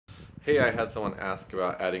Hey, I had someone ask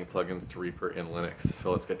about adding plugins to Reaper in Linux,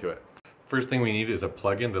 so let's get to it. First thing we need is a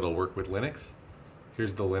plugin that'll work with Linux.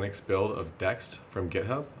 Here's the Linux build of Dext from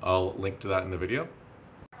GitHub. I'll link to that in the video.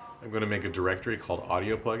 I'm going to make a directory called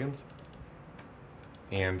audio plugins,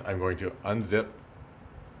 and I'm going to unzip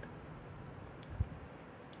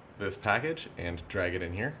this package and drag it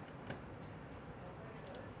in here.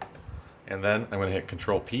 And then I'm going to hit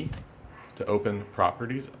Ctrl P to open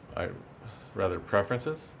properties,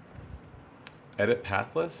 preferences, edit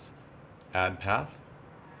path list, add path.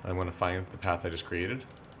 I'm going to find the path I just created,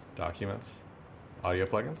 documents, audio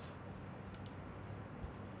plugins,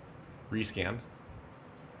 rescan,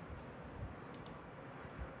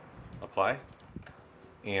 apply,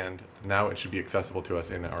 and now it should be accessible to us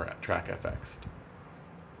in our track FX,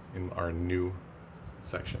 in our new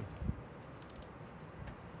section.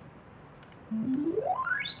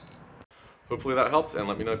 Hopefully that helps, and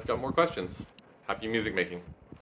let me know if you've got more questions. Happy music making.